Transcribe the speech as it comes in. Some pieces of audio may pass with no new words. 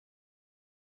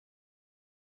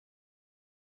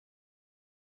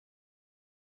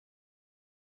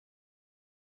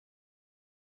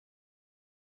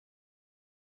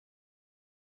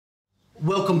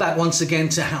Welcome back once again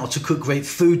to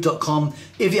howtocookgreatfood.com.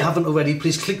 If you haven't already,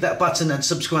 please click that button and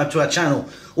subscribe to our channel.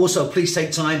 Also, please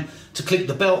take time to click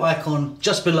the bell icon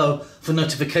just below for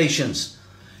notifications.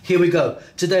 Here we go.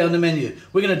 Today on the menu,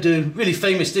 we're going to do a really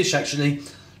famous dish actually.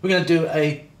 We're going to do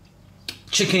a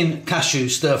chicken cashew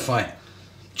stir fry.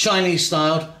 Chinese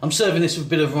styled. I'm serving this with a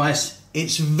bit of rice.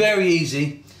 It's very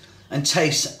easy and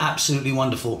tastes absolutely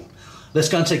wonderful. Let's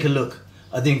go and take a look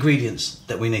at the ingredients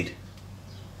that we need.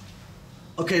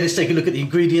 Okay, let's take a look at the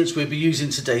ingredients we'll be using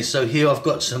today. So here I've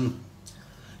got some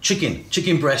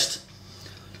chicken breast,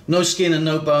 no skin and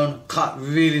no bone, cut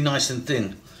really nice and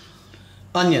thin.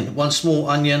 Onion, one small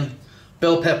onion.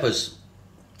 Bell peppers,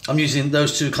 I'm using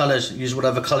those two colours, use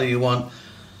whatever colour you want.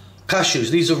 Cashews,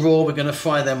 these are raw, we're going to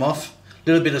fry them off. A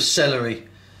little bit of celery.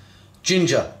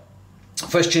 Ginger,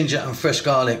 fresh ginger and fresh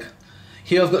garlic.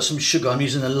 Here I've got some sugar. I'm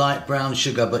using a light brown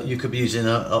sugar, but you could be using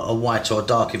a white or a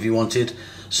dark if you wanted.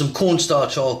 Some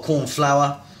cornstarch or corn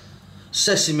flour,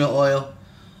 sesame oil,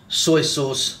 soy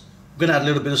sauce. I'm going to add a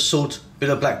little bit of salt, a bit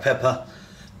of black pepper,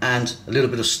 and a little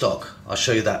bit of stock. I'll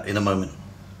show you that in a moment.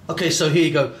 Okay, so here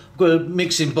you go. I've got a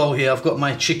mixing bowl here. I've got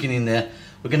my chicken in there.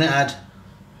 We're going to add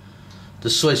the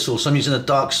soy sauce. I'm using a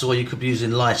dark soy. You could be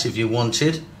using light if you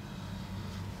wanted.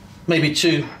 Maybe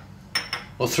 2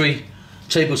 or 3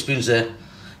 tablespoons there.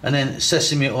 And then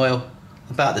sesame oil,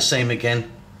 about the same again.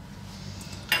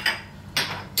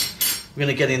 We're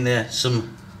going to get in there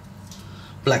some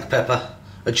black pepper,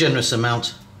 a generous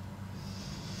amount,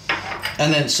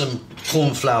 and then some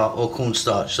corn flour or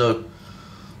cornstarch. So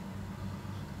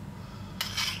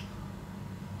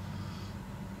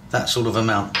that sort of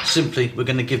amount. Simply, we're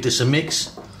going to give this a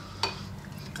mix,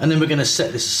 and then we're going to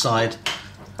set this aside,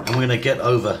 and we're going to get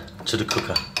over to the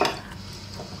cooker.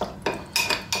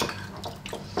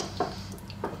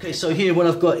 Okay, so here what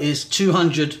I've got is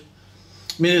 200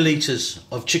 milliliters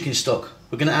of chicken stock.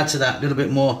 We're going to add to that a little bit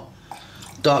more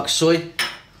dark soy,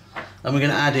 and we're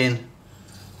going to add in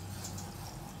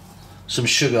some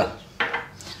sugar.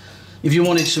 If you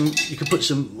wanted some, you could put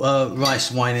some rice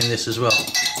wine in this as well.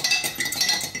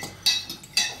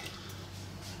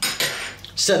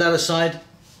 Set that aside.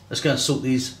 Let's go and sort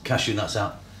these cashew nuts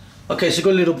out. Okay, so I've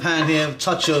got a little pan here, a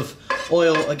touch of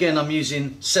oil. Again, I'm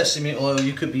using sesame oil.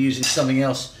 You could be using something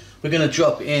else. We're going to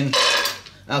drop in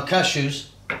our cashews,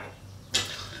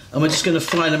 and we're just going to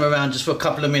fry them around just for a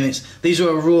couple of minutes. These are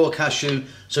a raw cashew,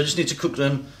 so I just need to cook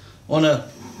them on a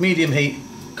medium heat,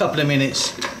 a couple of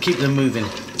minutes, keep them moving.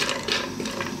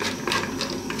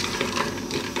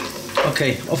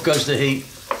 Okay, off goes the heat.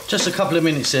 Just a couple of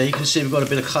minutes there. You can see we've got a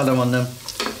bit of colour on them.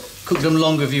 Cook them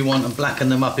longer if you want and blacken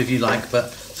them up if you like,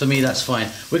 but for me that's fine.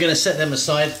 We're going to set them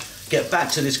aside, get back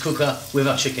to this cooker with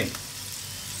our chicken.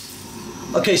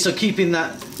 Okay, so keeping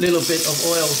that little bit of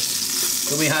oil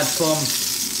that we had from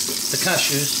the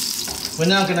cashews, we're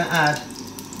now going to add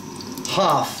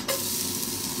half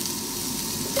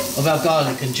of our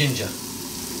garlic and ginger.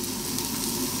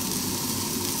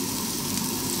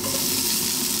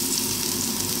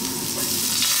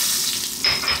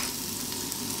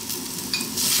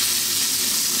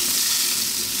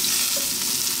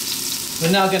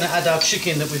 We're now going to add our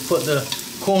chicken that we've put the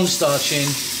cornstarch in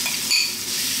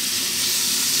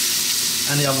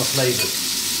and the other flavours.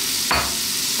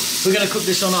 We're going to cook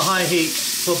this on a high heat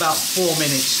for about 4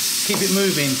 minutes. Keep it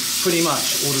moving pretty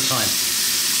much all the time.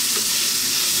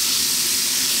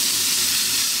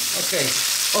 Okay,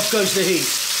 off goes the heat.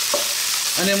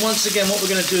 And then once again what we're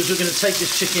going to do is we're going to take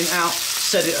this chicken out,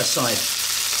 set it aside.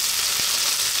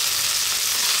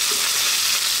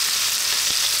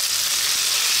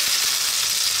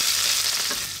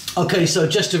 Okay, so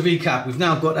just to recap, we've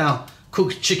now got our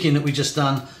cooked chicken that we just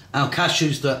done, our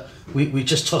cashews that we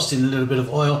just tossed in a little bit of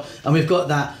oil, and we've got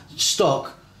that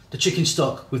stock, the chicken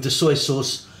stock with the soy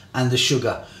sauce and the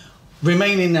sugar.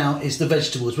 Remaining now is the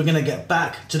vegetables. We're going to get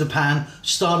back to the pan,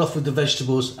 start off with the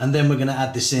vegetables, and then we're going to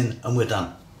add this in and we're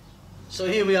done. So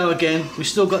here we are again. We've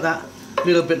still got that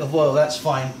little bit of oil, that's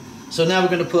fine. So now we're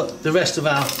going to put the rest of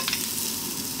our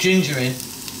ginger in,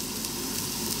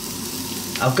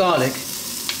 our garlic,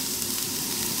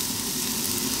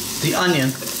 the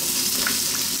onion,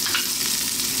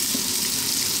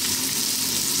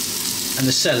 and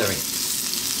the celery.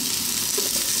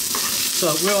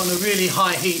 So we're on a really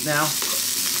high heat now.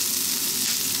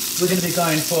 We're going to be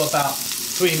going for about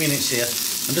 3 minutes here.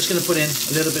 I'm just going to put in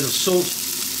a little bit of salt,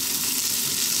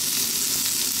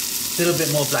 a little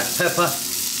bit more black pepper.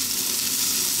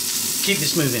 Keep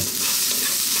this moving.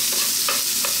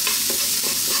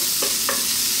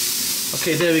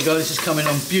 Okay, there we go. This is coming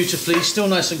on beautifully. Still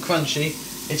nice and crunchy.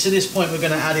 It's at this point we're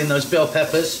going to add in those bell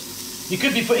peppers. You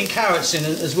could be putting carrots in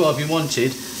as well if you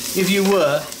wanted. If you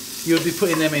were, you would be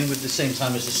putting them in with the same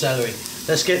time as the celery.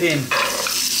 Let's get in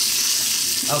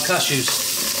our cashews.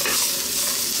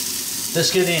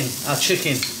 Let's get in our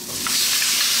chicken.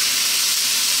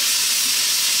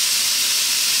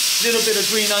 Little bit of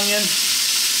green onion.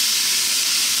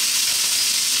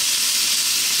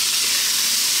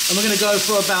 And we're going to go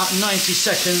for about 90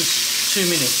 seconds, 2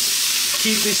 minutes.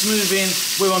 Keep this moving.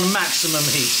 We're on maximum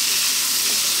heat.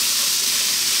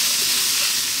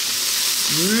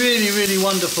 Really, really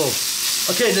wonderful.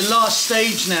 Okay, the last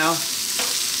stage now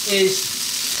is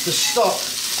the stock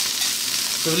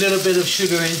with a little bit of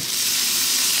sugar in.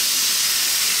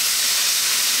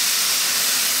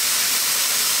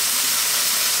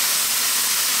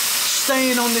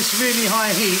 Staying on this really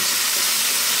high heat.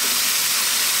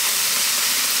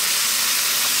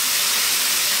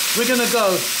 We're going to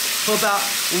go for about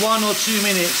 1 or 2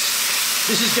 minutes.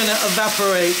 This is going to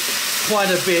evaporate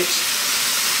quite a bit,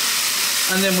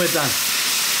 and then we're done.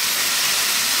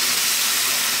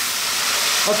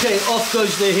 Okay, off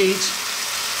goes the heat.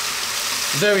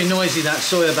 Very noisy that,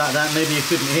 sorry about that, maybe you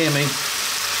couldn't hear me.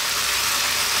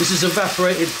 This is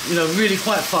evaporated, you know, really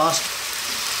quite fast.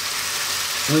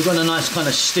 And we've got a nice kind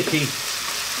of sticky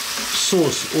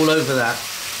sauce all over that.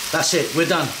 That's it, we're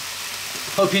done.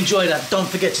 Hope you enjoyed that. Don't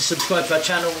forget to subscribe to our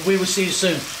channel. We will see you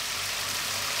soon.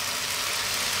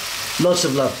 Lots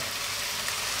of love.